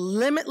to the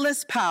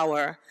limitless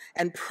power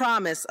and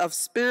promise of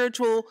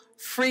spiritual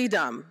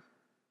freedom.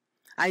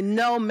 I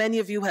know many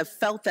of you have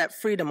felt that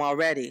freedom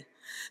already.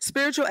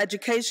 Spiritual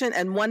education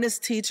and oneness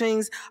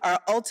teachings are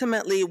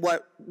ultimately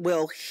what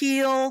will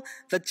heal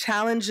the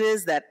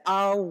challenges that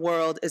our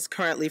world is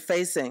currently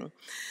facing.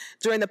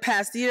 During the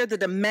past year,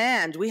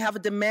 we have a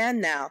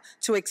demand now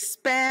to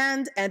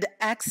expand and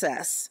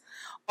access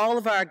all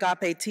of our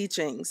Agape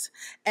teachings.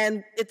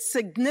 And it's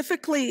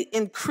significantly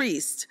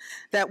increased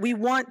that we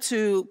want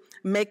to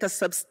make a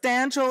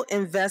substantial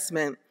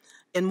investment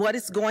in what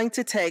it's going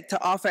to take to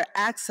offer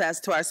access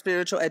to our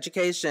spiritual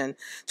education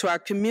to our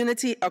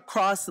community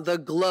across the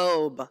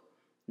globe,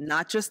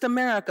 not just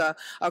America,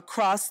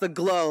 across the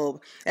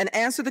globe, and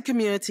answer the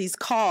community's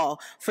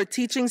call for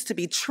teachings to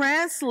be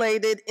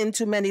translated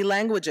into many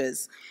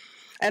languages.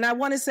 And I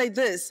want to say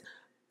this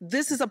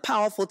is a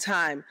powerful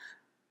time.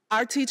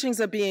 Our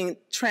teachings are being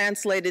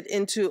translated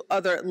into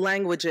other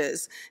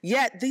languages,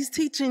 yet these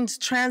teachings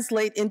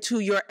translate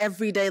into your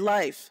everyday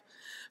life.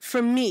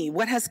 For me,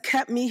 what has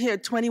kept me here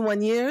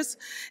 21 years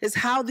is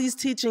how these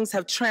teachings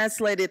have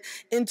translated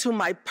into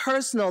my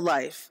personal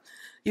life.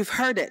 You've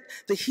heard it,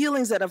 the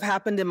healings that have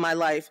happened in my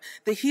life,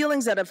 the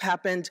healings that have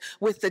happened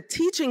with the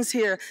teachings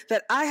here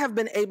that I have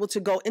been able to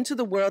go into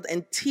the world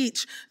and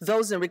teach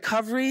those in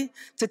recovery,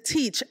 to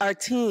teach our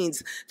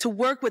teens, to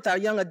work with our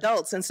young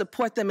adults and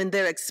support them in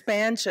their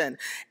expansion.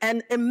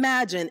 And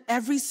imagine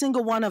every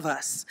single one of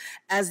us,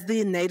 as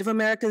the Native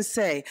Americans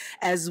say,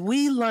 as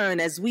we learn,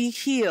 as we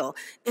heal,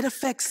 it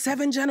affects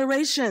 7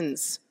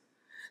 generations.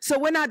 So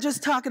we're not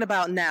just talking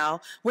about now,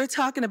 we're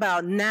talking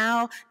about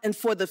now and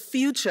for the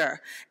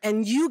future.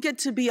 And you get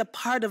to be a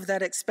part of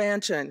that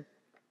expansion.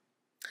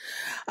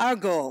 Our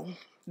goal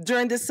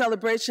during this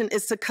celebration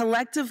is to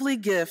collectively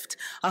gift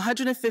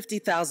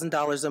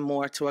 $150,000 or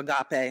more to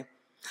Agape,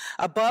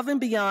 above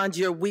and beyond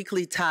your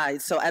weekly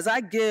tithe. So as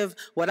I give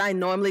what I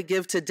normally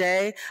give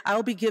today,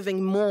 I'll be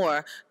giving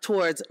more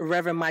towards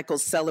Reverend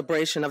Michael's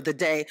celebration of the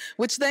day,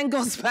 which then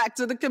goes back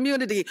to the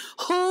community.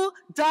 Who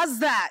does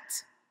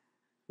that?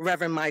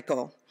 Reverend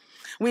Michael.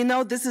 We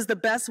know this is the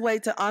best way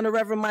to honor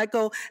Reverend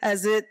Michael,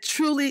 as it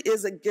truly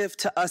is a gift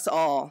to us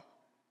all.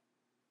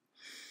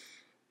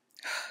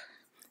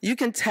 You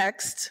can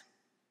text.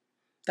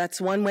 That's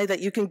one way that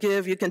you can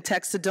give. You can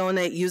text to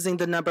donate using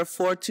the number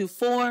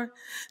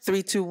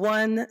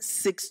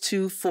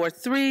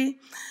 424-321-6243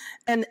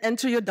 and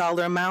enter your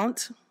dollar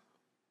amount.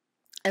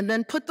 And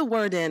then put the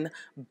word in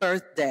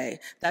birthday.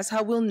 That's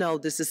how we'll know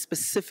this is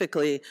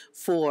specifically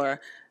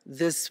for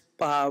this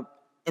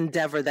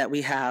endeavor that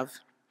we have.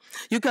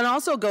 You can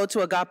also go to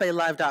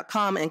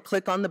agapelive.com and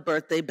click on the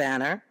birthday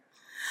banner.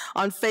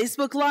 On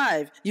Facebook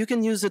Live, you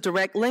can use the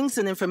direct links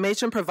and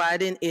information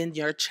provided in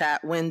your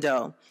chat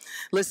window.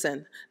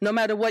 Listen, no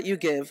matter what you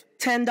give,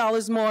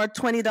 $10 more,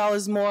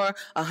 $20 more,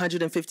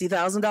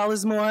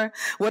 $150,000 more,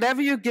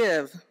 whatever you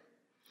give,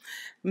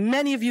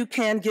 many of you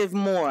can give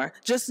more.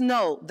 Just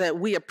know that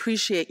we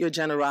appreciate your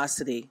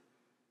generosity.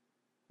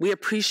 We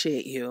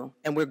appreciate you,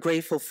 and we're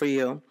grateful for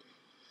you.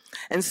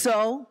 And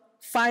so,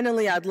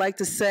 finally, I'd like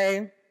to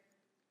say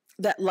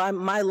that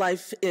my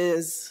life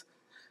is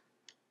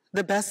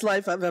the best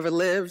life I've ever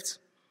lived.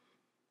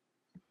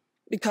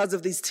 Because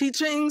of these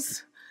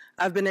teachings,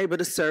 I've been able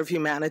to serve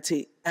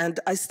humanity. And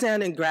I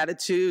stand in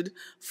gratitude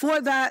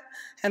for that,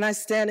 and I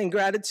stand in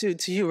gratitude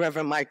to you,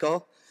 Reverend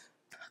Michael.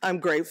 I'm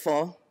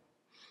grateful.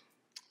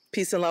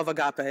 Peace and love,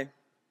 Agape.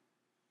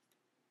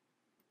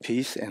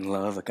 Peace and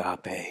love,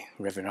 Agape.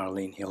 Reverend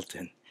Arlene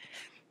Hilton.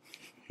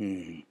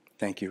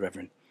 Thank you,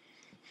 Reverend.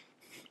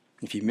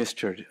 If you missed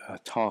her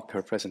talk,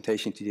 her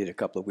presentation she did a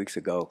couple of weeks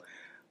ago,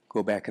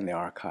 go back in the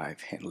archive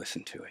and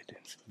listen to it.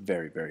 It's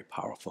very, very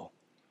powerful.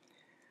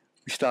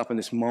 We stop in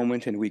this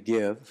moment and we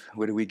give.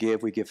 What do we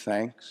give? We give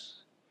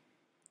thanks.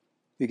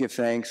 We give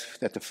thanks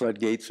that the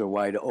floodgates are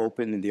wide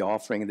open and the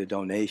offering and the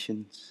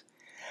donations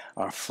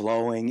are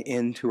flowing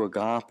into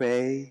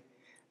Agape,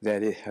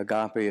 that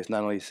Agape is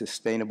not only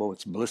sustainable,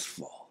 it's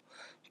blissful,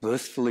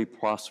 blissfully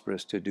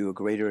prosperous to do a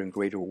greater and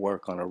greater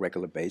work on a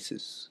regular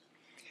basis.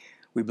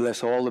 We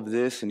bless all of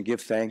this and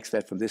give thanks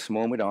that from this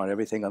moment on,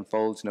 everything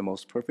unfolds in the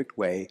most perfect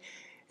way,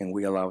 and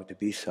we allow it to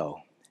be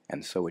so.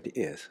 And so it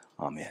is.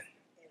 Amen.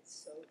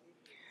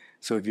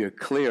 So if you're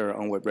clear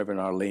on what Reverend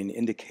Arlene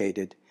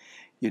indicated,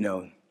 you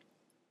know,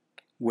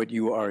 what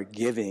you are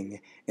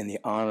giving in the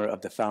honor of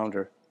the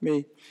founder,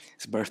 me,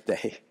 his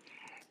birthday,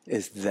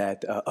 is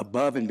that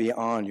above and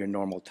beyond your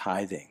normal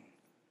tithing.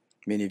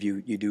 Many of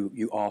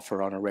you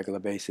offer on a regular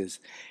basis.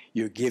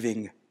 You're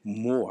giving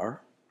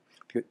more.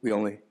 We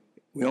only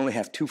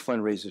have 2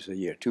 fundraisers a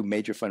year, 2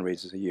 major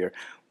fundraisers a year.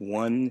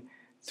 One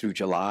through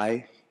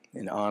July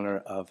in honor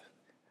of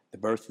the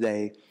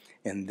birthday,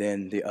 and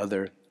then the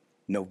other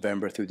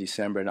November through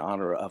December in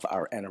honor of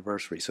our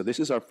anniversary. So this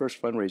is our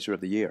first fundraiser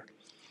of the year.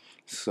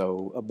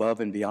 So above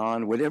and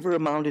beyond, whatever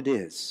amount it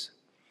is,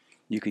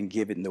 you can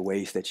give it in the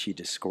ways that she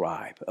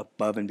described,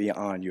 above and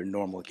beyond your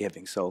normal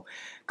giving. So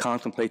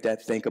contemplate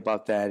that, think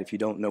about that. If you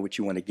don't know what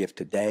you want to give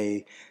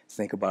today,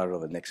 think about it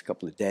over the next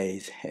couple of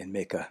days and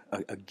make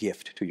a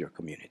gift to your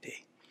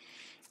community.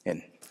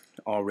 And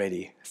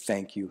already,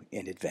 thank you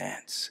in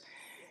advance.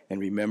 And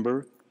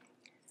remember,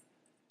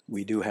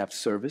 we do have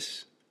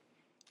service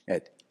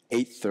at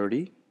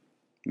 8:30,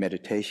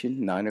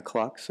 meditation, 9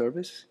 o'clock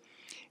service.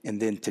 And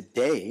then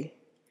today,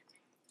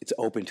 it's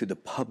open to the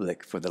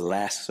public for the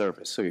last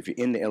service. So if you're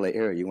in the LA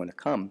area, you want to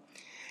come,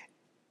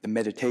 the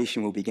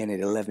meditation will begin at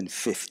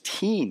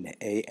 11:15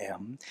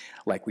 a.m.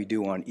 like we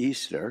do on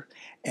Easter,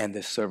 and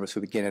the service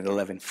will begin at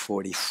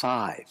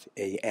 11:45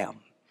 a.m.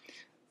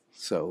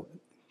 So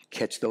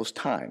catch those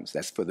times.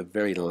 That's for the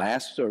very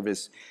last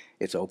service.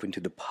 It's open to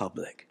the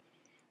public.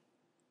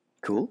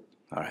 Cool?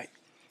 All right.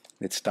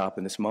 Let's stop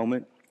in this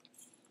moment,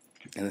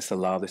 and let's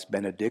allow this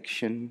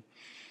benediction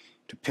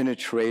to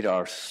penetrate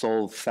our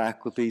soul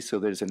faculty so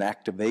there's an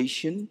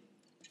activation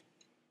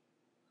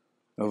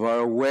of our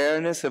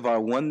awareness of our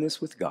oneness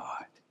with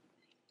God.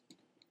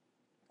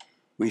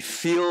 We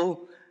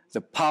feel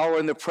the power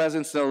and the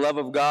presence and the love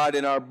of God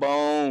in our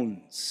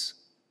bones.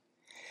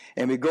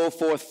 And we go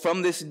forth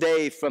from this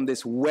day, from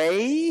this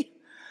way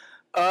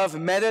of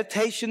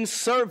meditation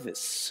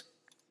service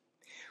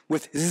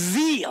with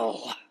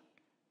zeal,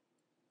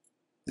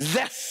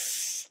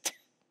 zest,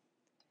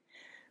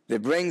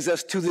 that brings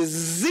us to the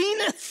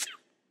zenith,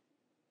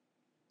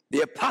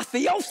 the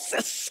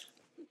apotheosis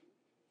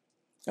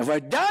of our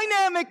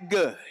dynamic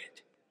good,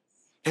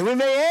 that we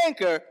may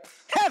anchor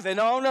heaven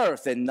on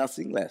earth and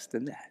nothing less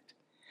than that.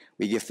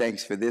 We give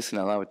thanks for this and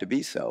allow it to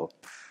be so,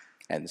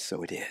 and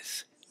so it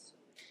is.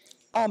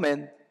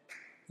 Amen.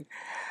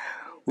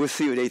 We'll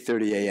see you at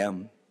 8:30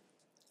 a.m.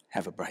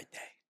 Have a bright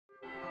day.